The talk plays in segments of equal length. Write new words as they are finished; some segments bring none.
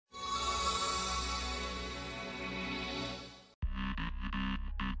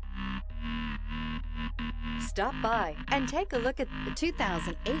Stop by and take a look at the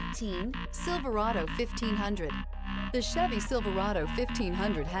 2018 Silverado 1500. The Chevy Silverado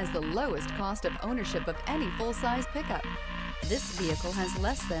 1500 has the lowest cost of ownership of any full-size pickup. This vehicle has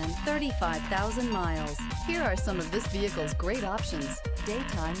less than 35,000 miles. Here are some of this vehicle's great options: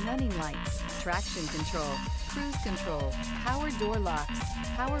 daytime running lights, traction control, cruise control, power door locks,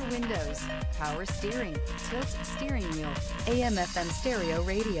 power windows, power steering, tilt steering wheel, AM/FM stereo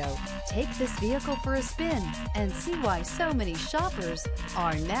radio. Take this vehicle for a spin and see why so many shoppers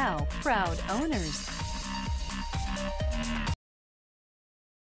are now proud owners.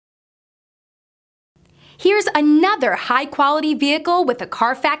 Here's another high-quality vehicle with a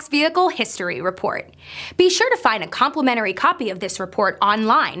Carfax Vehicle History Report. Be sure to find a complimentary copy of this report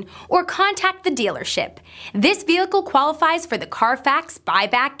online or contact the dealership. This vehicle qualifies for the Carfax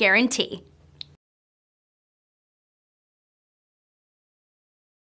Buyback Guarantee.